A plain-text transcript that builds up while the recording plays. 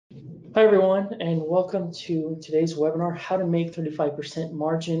Hi everyone, and welcome to today's webinar, how to make 35%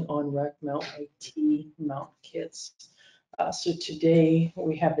 margin on Rackmount IT Mount Kits. So today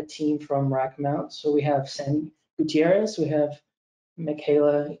we have the team from Rackmount. So we have Sam Gutierrez, we have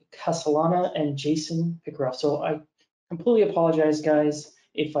Michaela Castellana, and Jason Pickeroff. So I completely apologize, guys,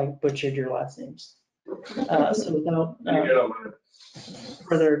 if I butchered your last names. So without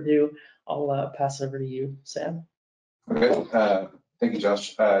further ado, I'll pass it over to you, Sam. Okay, thank you,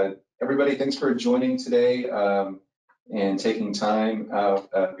 Josh. Everybody, thanks for joining today and taking time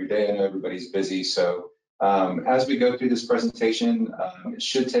out of your day. I know everybody's busy, so as we go through this presentation, it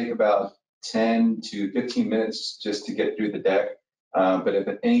should take about 10 to 15 minutes just to get through the deck. But if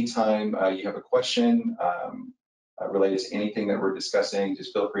at any time you have a question related to anything that we're discussing,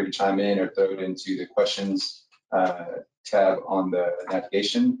 just feel free to chime in or throw it into the questions tab on the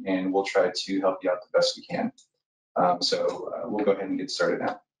navigation, and we'll try to help you out the best we can. So we'll go ahead and get started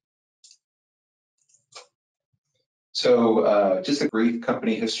now. So just a brief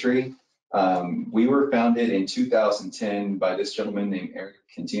company history. We were founded in 2010 by this gentleman named Eric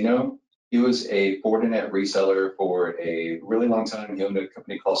Quintino. He was a Fortinet reseller for a really long time. He owned a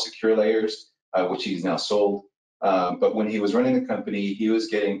company called Secure Layers, which he's now sold. But when he was running the company, he was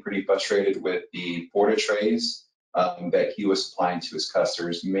getting pretty frustrated with the FortiTrays that he was supplying to his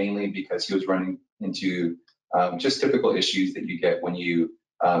customers, mainly because he was running into just typical issues that you get when you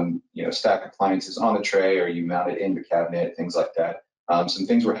stack appliances on the tray or you mount it in the cabinet, things like that. Some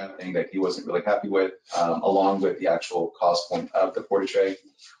things were happening that he wasn't really happy with, along with the actual cost point of the FortiTray.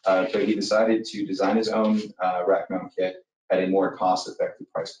 So he decided to design his own rack mount kit at a more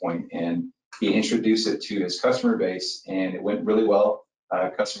cost-effective price point, and he introduced it to his customer base, and it went really well.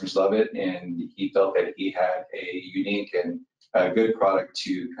 Customers love it, and he felt that he had a unique and good product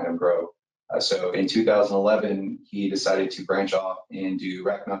to kind of grow. So in 2011, he decided to branch off and do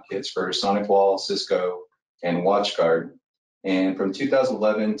rack mount kits for SonicWall, Cisco, and WatchGuard. And from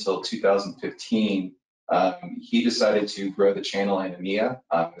 2011 till 2015, he decided to grow the channel in EMEA.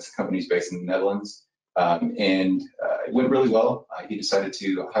 This company's based in the Netherlands, and it went really well. He decided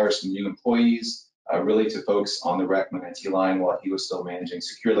to hire some new employees, really to focus on the Rackmount IT line while he was still managing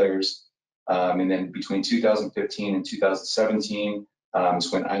Secure Layers. And then between 2015 and 2017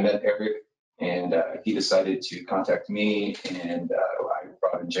 is when I met Eric. And he decided to contact me, and I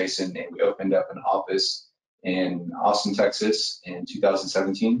brought in Jason, and we opened up an office in Austin, Texas in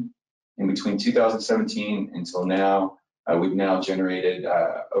 2017. And between 2017 until now, we've now generated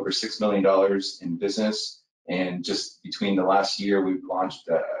over $6 million in business. And just between the last year, we've launched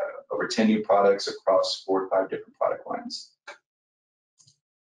over 10 new products across 4 to 5 different product lines.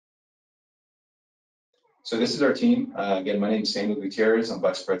 So this is our team. Again, my name is Samuel Gutierrez. I'm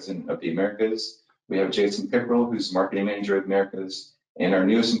Vice President of the Americas. We have Jason Pickerell, who's Marketing Manager of Americas. And our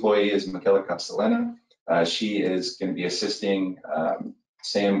newest employee is Michaela Castellana. She is going to be assisting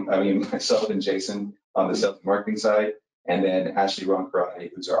myself and Jason on the sales and marketing side. And then Ashley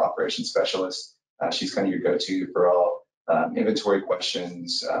Roncarati, who's our operations specialist. She's kind of your go-to for all inventory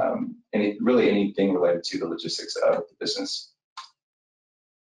questions, really anything related to the logistics of the business.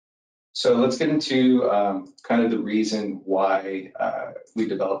 So let's get into kind of the reason why we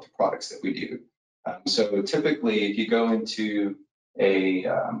develop the products that we do. So typically, if you go into a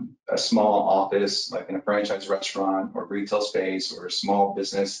small office, like in a franchise restaurant or retail space or a small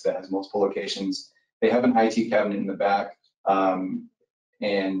business that has multiple locations, they have an IT cabinet in the back.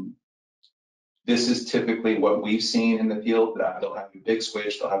 And this is typically what we've seen in the field. They'll have a big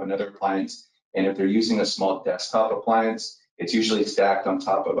switch, they'll have another appliance, and if they're using a small desktop appliance, it's usually stacked on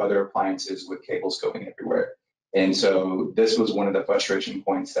top of other appliances with cables going everywhere. And so this was one of the frustration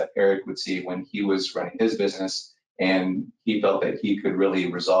points that Eric would see when he was running his business, and he felt that he could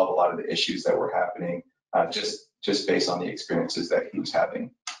really resolve a lot of the issues that were happening just based on the experiences that he was having.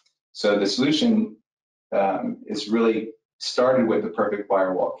 So the solution is really started with the perfect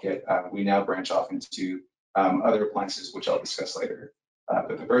firewall kit. We now branch off into other appliances, which I'll discuss later.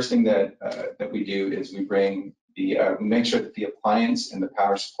 But the first thing that we do is we bring make sure that the appliance and the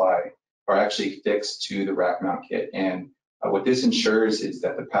power supply are actually fixed to the rack mount kit. And what this ensures is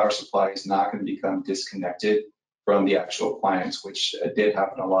that the power supply is not going to become disconnected from the actual appliance, which did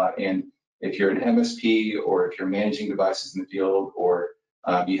happen a lot. And if you're an MSP or if you're managing devices in the field, or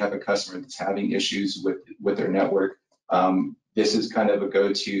you have a customer that's having issues with their network, this is kind of a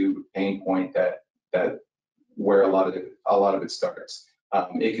go-to pain point that where a lot of it starts.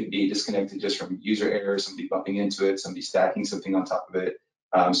 It could be disconnected just from user errors, somebody bumping into it, somebody stacking something on top of it.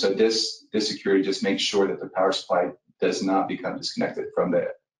 So this security just makes sure that the power supply does not become disconnected from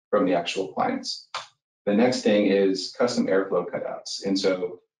the actual appliance. The next thing is custom airflow cutouts. And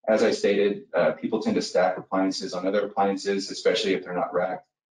so As I stated, people tend to stack appliances on other appliances, especially if they're not racked.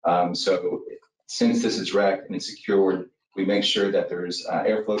 So since this is racked and it's secured, we make sure that there's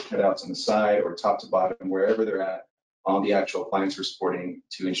airflow cutouts on the side or top to bottom, wherever they're at on the actual appliance we're supporting,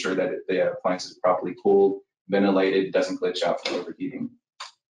 to ensure that the appliance is properly cooled, ventilated, doesn't glitch out from overheating.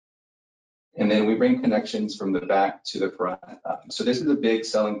 And then we bring connections from the back to the front. So this is a big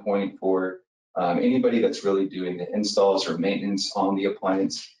selling point for anybody that's really doing the installs or maintenance on the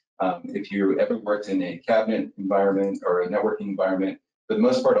appliance. If you ever worked in a cabinet environment or a networking environment, for the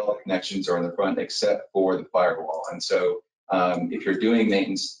most part, all the connections are in the front except for the firewall. And so if you're doing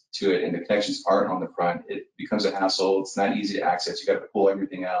maintenance to it and the connections aren't on the front, it becomes a hassle. It's not easy to access. You got to pull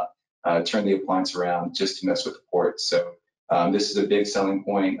everything out, turn the appliance around just to mess with the ports. So this is a big selling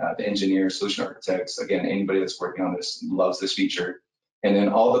point. The engineers, solution architects, again, anybody that's working on this loves this feature. And then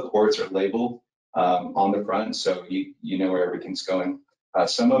all the ports are labeled on the front, so you know where everything's going.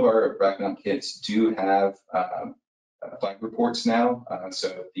 Some of our Rackmount kits do have fiber ports now, so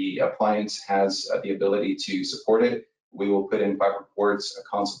if the appliance has the ability to support it, we will put in fiber ports, a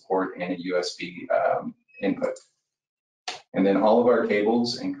console port, and a USB input. And then all of our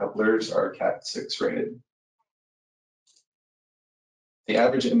cables and couplers are Cat 6 rated. The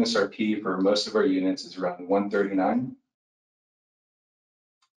average MSRP for most of our units is around $139.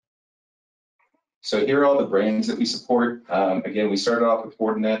 So here are all the brands that we support. Again, we started off with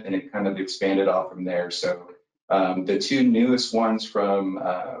Fortinet and it kind of expanded off from there. So the two newest ones from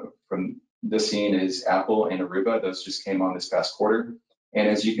the scene is Apple and Aruba. Those just came on this past quarter. And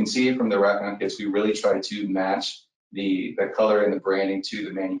as you can see from the Rackmount kits, we really try to match the color and the branding to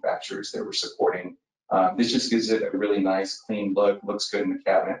the manufacturers that we're supporting. This just gives it a really nice, clean look. Looks good in the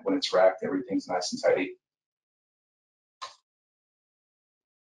cabinet when it's racked. Everything's nice and tidy.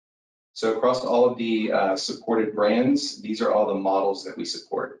 So across all of the supported brands, these are all the models that we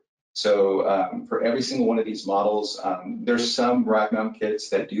support. So for every single one of these models, there's some Rackmount kits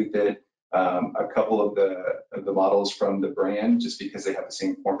that do fit a couple of the models from the brand just because they have the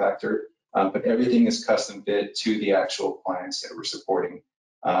same form factor, but everything is custom fit to the actual appliance that we're supporting.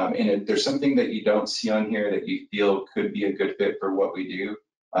 And if there's something that you don't see on here that you feel could be a good fit for what we do,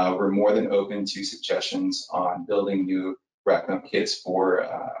 we're more than open to suggestions on building new Rackmount kits for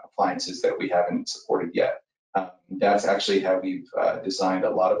appliances that we haven't supported yet. That's actually how we've designed a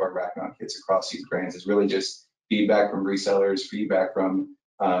lot of our Rackmount kits across these brands, is really just feedback from resellers, feedback from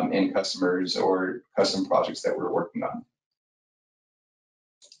end customers, or custom projects that we're working on.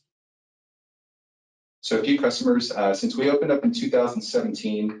 So a few customers, since we opened up in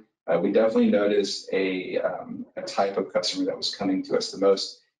 2017, we definitely noticed a type of customer that was coming to us the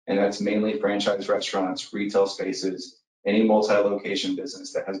most, and that's mainly franchise restaurants, retail spaces, any multi-location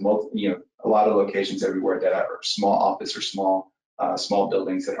business that has a lot of locations everywhere that are small office or small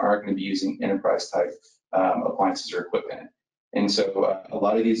buildings that aren't going to be using enterprise type appliances or equipment. And so a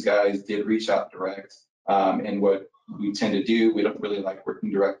lot of these guys did reach out direct, and what we tend to do, we don't really like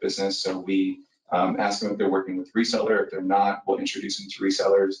working direct business, so we ask them if they're working with reseller. If they're not, we'll introduce them to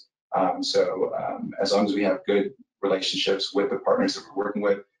resellers. As long as we have good relationships with the partners that we're working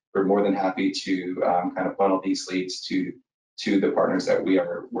with, we're more than happy to kind of funnel these leads to the partners that we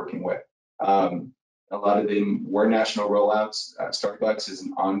are working with. A lot of them were national rollouts. Starbucks is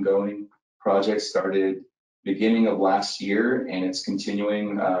an ongoing project, started beginning of last year, and it's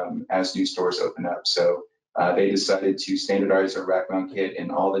continuing as new stores open up. So they decided to standardize our Rackmount kit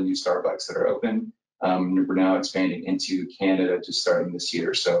in all the new Starbucks that are open. We're now expanding into Canada just starting this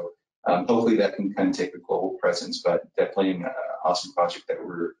year. So hopefully that can kind of take a global presence, but definitely an awesome project that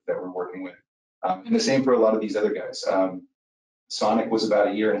we're working with. And the same for a lot of these other guys. Sonic was about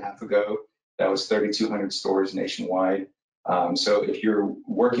a year and a half ago. That was 3,200 stores nationwide. So if you're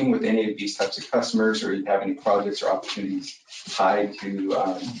working with any of these types of customers, or you have any projects or opportunities tied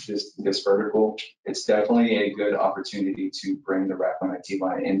to this vertical, it's definitely a good opportunity to bring the Rackmount IT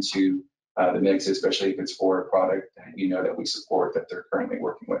line into the mix, especially if it's for a product that you know that we support that they're currently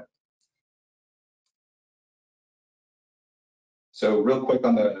working with. So real quick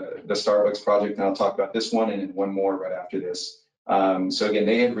on the Starbucks project, and I'll talk about this one and then one more right after this. So again,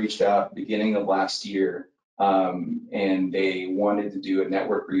 they had reached out beginning of last year, and they wanted to do a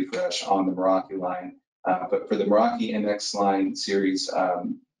network refresh on the Meraki line. But for the Meraki MX line series,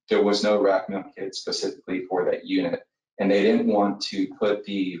 there was no Rackmount kit specifically for that unit. And they didn't want to put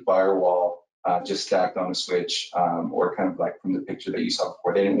the firewall just stacked on a switch, or kind of like from the picture that you saw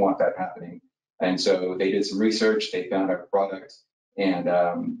before. They didn't want that happening. And so they did some research, they found our product, and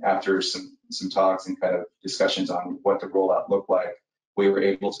after some talks and kind of discussions on what the rollout looked like, we were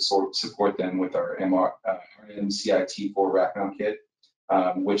able to support them with our MCIT4 Rackmount kit.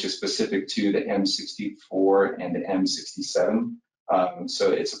 which is specific to the M64 and the M67.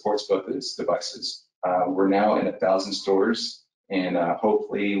 So it supports both of these devices. We're now in 1,000 stores, and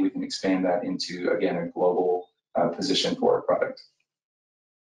hopefully we can expand that into, again, a global position for our product.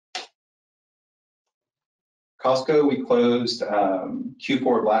 Costco, we closed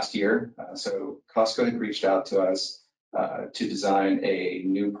Q4 of last year. So Costco had reached out to us to design a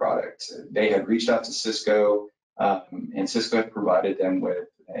new product. They had reached out to Cisco, and Cisco had provided them with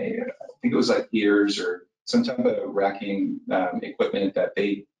I think it was like ears or some type of racking equipment that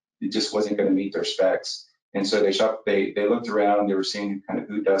it just wasn't going to meet their specs. And so they looked around, they were seeing kind of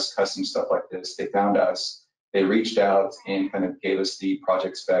who does custom stuff like this. They found us, they reached out and kind of gave us the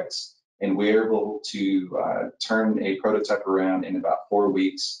project specs, and we were able to turn a prototype around in about 4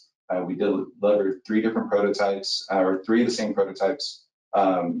 weeks. We delivered 3 different prototypes, or 3 of the same prototypes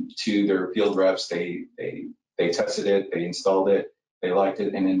to their field reps. They tested it, they installed it, they liked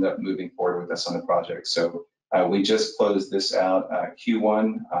it, and ended up moving forward with us on the project. So we just closed this out.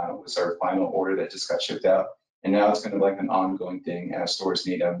 Q1 was our final order that just got shipped out. And now it's kind of like an ongoing thing. As stores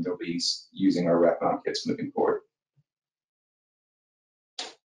need them, they'll be using our Rackmount kits moving forward.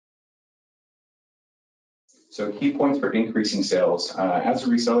 So key points for increasing sales. As a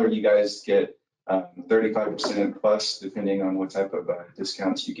reseller, you guys get 35% plus, depending on what type of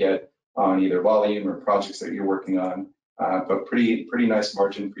discounts you get on either volume or projects that you're working on. But pretty nice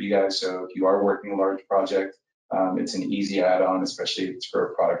margin for you guys. So if you are working a large project, it's an easy add-on, especially if it's for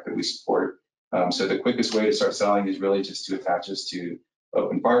a product that we support. So the quickest way to start selling is really just to attach us to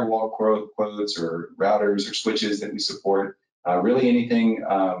open firewall quotes or routers or switches that we support. Really anything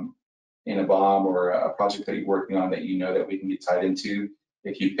in a BOM or a project that you're working on that you know that we can get tied into.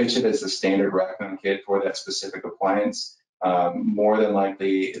 If you pitch it as a standard Rackmount kit for that specific appliance, more than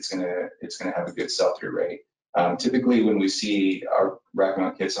likely it's gonna have a good sell-through rate. Typically, when we see our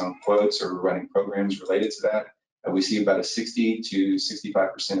Rackmount kits on quotes or running programs related to that, we see about a 60 to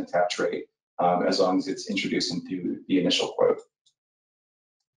 65% attach rate as long as it's introduced into the initial quote.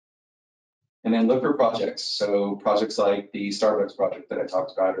 And then look for projects. So projects like the Starbucks project that I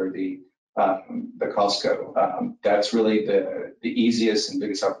talked about, or the Costco. That's really the easiest and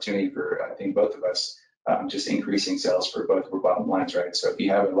biggest opportunity for, I think, both of us, just increasing sales for both of our bottom lines, right? So if you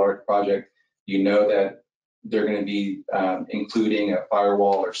have a large project, you know that they're going to be including a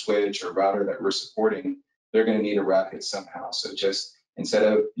firewall or switch or router that we're supporting. They're going to need a rack it somehow. So just instead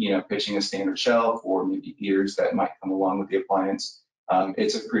of pitching a standard shelf or maybe ears that might come along with the appliance,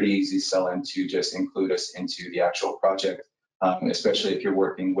 it's a pretty easy sell-in to just include us into the actual project, especially if you're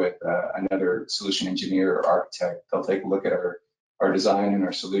working with another solution engineer or architect. They'll take a look at our design and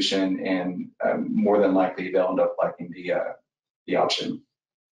our solution, and more than likely they'll end up liking the option.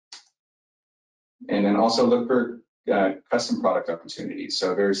 And then also look for custom product opportunities.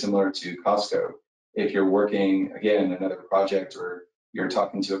 So very similar to Costco. If you're working, again, another project, or you're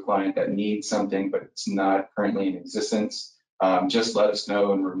talking to a client that needs something, but it's not currently in existence, just let us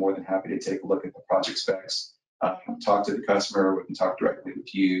know, and we're more than happy to take a look at the project specs, talk to the customer. We can talk directly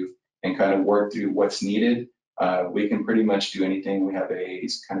with you and kind of work through what's needed. We can pretty much do anything. We have a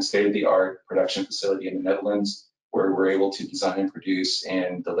kind of state-of-the-art production facility in the Netherlands where we're able to design, produce,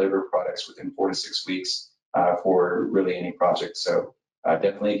 and deliver products within 4 to 6 weeks for really any project. So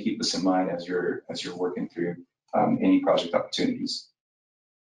definitely keep this in mind as you're working through any project opportunities.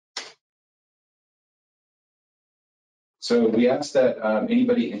 So we ask that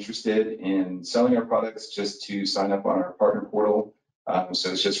anybody interested in selling our products just to sign up on our partner portal. So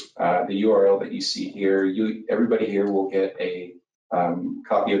it's just the URL that you see here. Everybody here will get a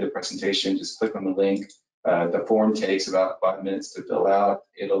copy of the presentation. Just click on the link. The form takes about 5 minutes to fill out.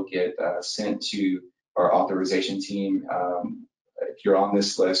 It'll get sent to our authorization team. If you're on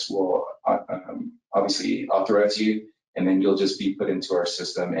this list, we'll obviously authorize you, and then you'll just be put into our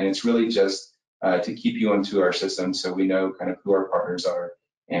system. And it's really just to keep you into our system so we know kind of who our partners are,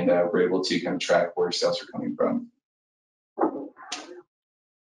 and we're able to kind of track where sales are coming from.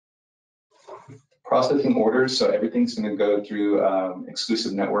 Processing orders, so everything's going to go through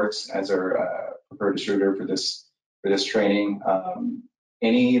exclusive networks as our preferred distributor for this training.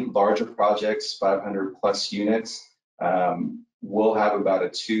 Any larger projects, 500 plus units, we'll have about a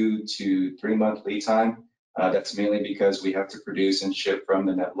 2 to 3 month lead time. That's mainly because we have to produce and ship from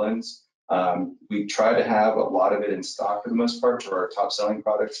the Netherlands. We try to have a lot of it in stock for the most part for our top selling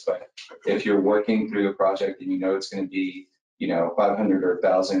products, but if you're working through a project and you know it's going to be 500 or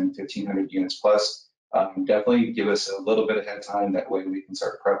 1,000, 1,500 units plus, definitely give us a little bit ahead of time. That way we can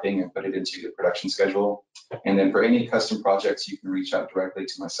start prepping and put it into the production schedule. And then for any custom projects, you can reach out directly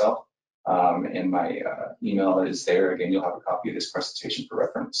to myself. and my email is there. Again, you'll have a copy of this presentation for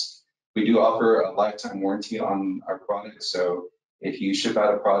reference. We do offer a lifetime warranty on our product, so if you ship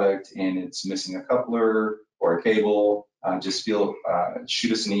out a product and it's missing a coupler or a cable, just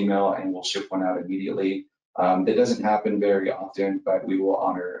shoot us an email and we'll ship one out immediately. That doesn't happen very often, but we will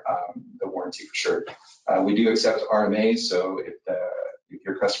honor the warranty for sure. We do accept RMAs, so if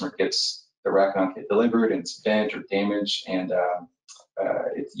your customer gets the Rackmount kit delivered and it's bent or damaged, and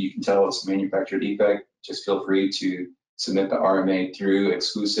if you can tell it's a manufacturer defect, just feel free to submit the RMA through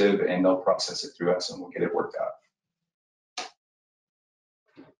Exclusive and they'll process it through us and we'll get it worked out.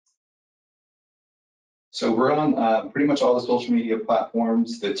 So we're on pretty much all the social media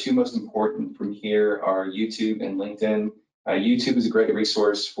platforms. The two most important from here are YouTube and LinkedIn. YouTube is a great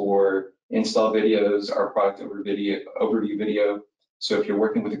resource for install videos, our product overview video. So if you're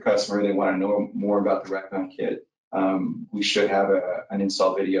working with a customer, they want to know more about the Rackmount kit, we should have an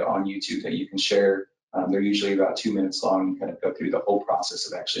install video on YouTube that you can share. They're usually about 2 minutes long and kind of go through the whole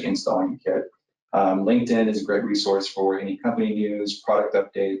process of actually installing the kit. LinkedIn is a great resource for any company news, product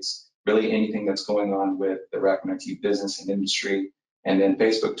updates, really anything that's going on with the Rackmount IT business and industry. And then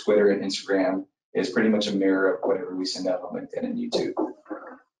Facebook, Twitter, and Instagram is pretty much a mirror of whatever we send out on LinkedIn and YouTube.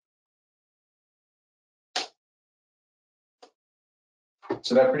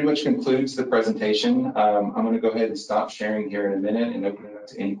 So that pretty much concludes the presentation. I'm going to go ahead and stop sharing here in a minute and open it up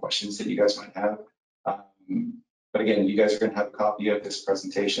to any questions that you guys might have. But again, you guys are going to have a copy of this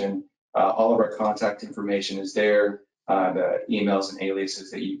presentation. All of our contact information is there. The emails and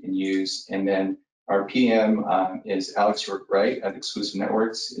aliases that you can use. And then our PM is Alex Wright at Exclusive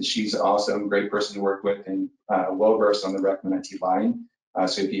Networks. She's an awesome, great person to work with and well-versed on the Rackmount IT line.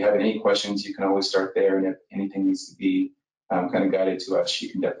 So if you have any questions, you can always start there. And if anything needs to be kind of guided to us, she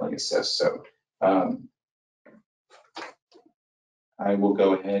can definitely assist. So I will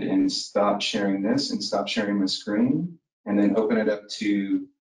go ahead and stop sharing this and stop sharing my screen and then open it up to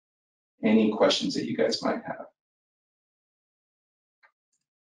any questions that you guys might have.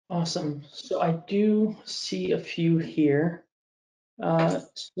 Awesome. So I do see a few here.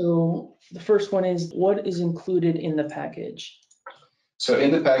 So the first one is, what is included in the package? So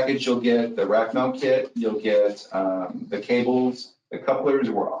in the package, you'll get the rack mount kit, you'll get the cables, the couplers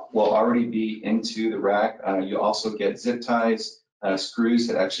will already be into the rack. You also get zip ties, screws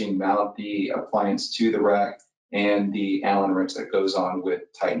that actually mount the appliance to the rack, and the Allen wrench that goes on with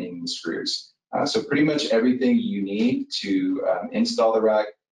tightening the screws. So pretty much everything you need to install the rack,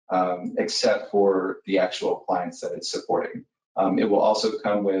 except for the actual appliance that it's supporting. It will also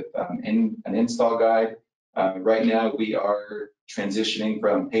come with an install guide. Right now, we are transitioning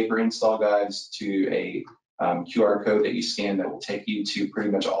from paper install guides to a QR code that you scan that will take you to pretty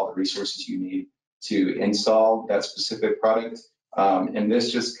much all the resources you need to install that specific product. And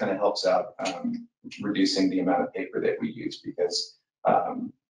this just kind of helps out reducing the amount of paper that we use, because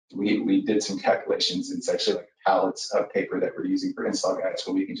we did some calculations. It's actually like pallets of paper that we're using for install guides,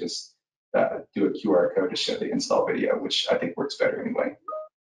 so we can just do a QR code to show the install video, which I think works better anyway.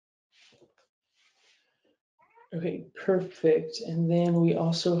 Okay, perfect. And then we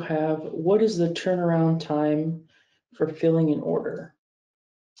also have, what is the turnaround time for filling an order?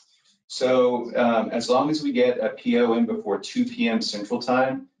 So as long as we get a PO in before 2 p.m. Central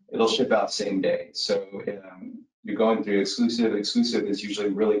Time, it'll ship out same day. So you're going through Exclusive. Exclusive is usually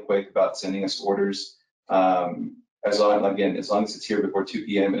really quick about sending us orders. As long as it's here before 2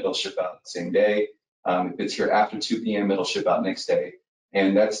 p.m., it'll ship out the same day. If it's here after 2 p.m., it'll ship out next day.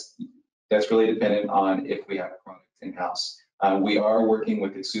 And that's really dependent on if we have product in-house. We are working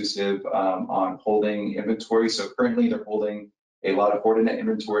with Exclusive on holding inventory. So currently they're holding a lot of Fortinet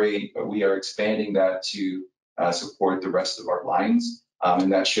inventory, but we are expanding that to support the rest of our lines.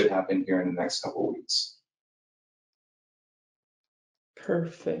 And that should happen here in the next couple of weeks.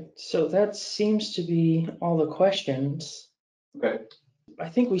 Perfect. So that seems to be all the questions. Okay. I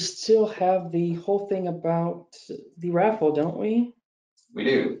think we still have the whole thing about the raffle, don't we? We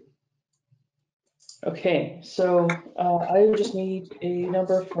do. Okay, so I will just need a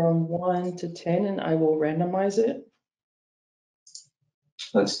number from 1 to 10 and I will randomize it.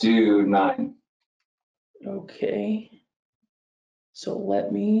 Let's do 9. Okay, so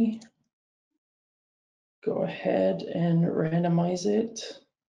let me go ahead and randomize it.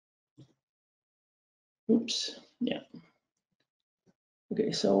 Oops, yeah.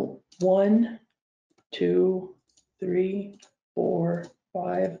 Okay, so 1, 2, 3, 4,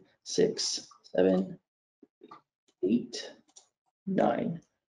 5, 6, 7, 8, 9.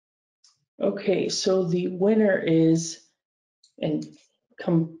 Okay, so the winner is, and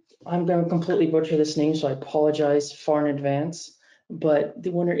I'm going to completely butcher this name, so I apologize far in advance. but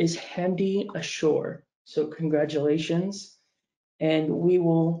the winner is Hamdi Ashore. So congratulations. And we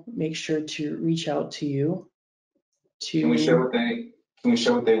will make sure to reach out to you. Can we show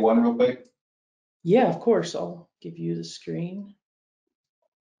what they won real quick? Yeah, of course. I'll give you the screen.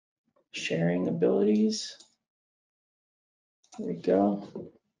 Sharing abilities. There we go.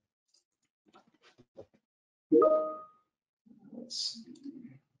 Let's see.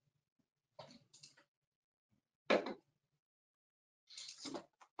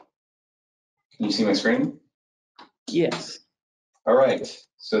 Can you see my screen? Yes. All right.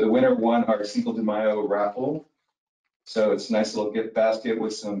 So the winner won our Cinco de Mayo raffle. So it's a nice little gift basket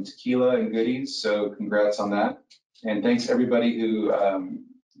with some tequila and goodies. So congrats on that. And thanks everybody who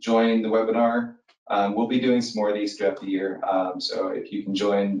joined the webinar. We'll be doing some more of these throughout the year. So if you can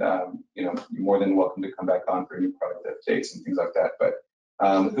join, you're more than welcome to come back on for new product updates and things like that. But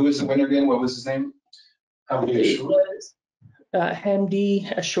who is the winner again? What was his name?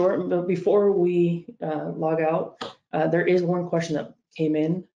 Hamdi Ashore. But before we log out, there is one question that came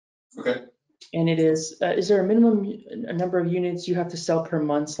in. Okay. And it is there a minimum number of units you have to sell per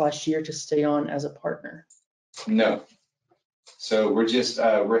month/year to stay on as a partner? No. So we're just,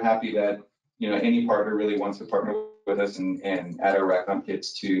 we're happy that, any partner really wants to partner with us and add our Rackmount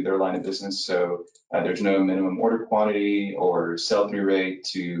kits to their line of business. So there's no minimum order quantity or sell-through rate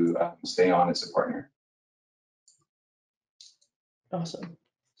to stay on as a partner. Awesome.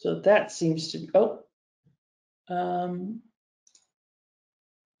 So that seems to be,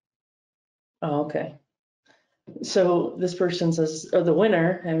 okay. So this person says, the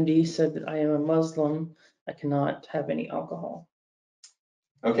winner, MD, said that I am a Muslim. I cannot have any alcohol.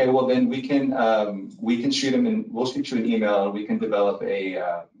 Okay, well then we can shoot them and we'll shoot you an email and we can develop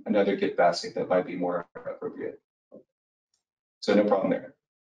another gift basket that might be more appropriate. So no problem there.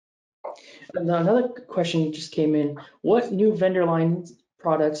 And another question just came in. What new vendor line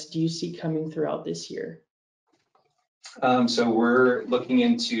products do you see coming throughout this year? So we're looking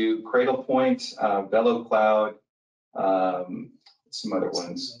into Cradlepoint, Velo Cloud, some other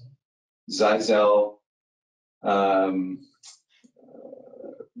ones, Zyzel, not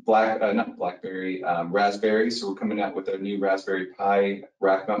Blackberry, Raspberry. So we're coming out with a new Raspberry Pi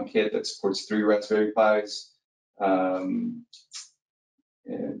rack mount kit that supports 3 Raspberry Pis. And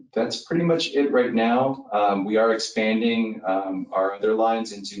that's pretty much it right now. We are expanding our other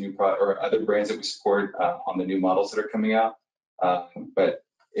lines into new or other brands that we support on the new models that are coming out. But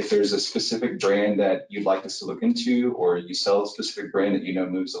if there's a specific brand that you'd like us to look into, or you sell a specific brand that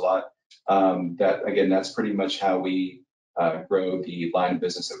moves a lot, that's pretty much how we grow the line of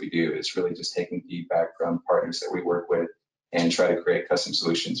business that we do. It's really just taking feedback from partners that we work with and try to create custom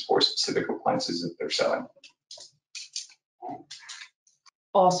solutions for specific appliances that they're selling.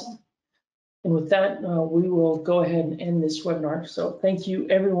 Awesome. And with that, we will go ahead and end this webinar. So thank you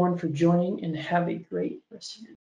everyone for joining and have a great rest of your day.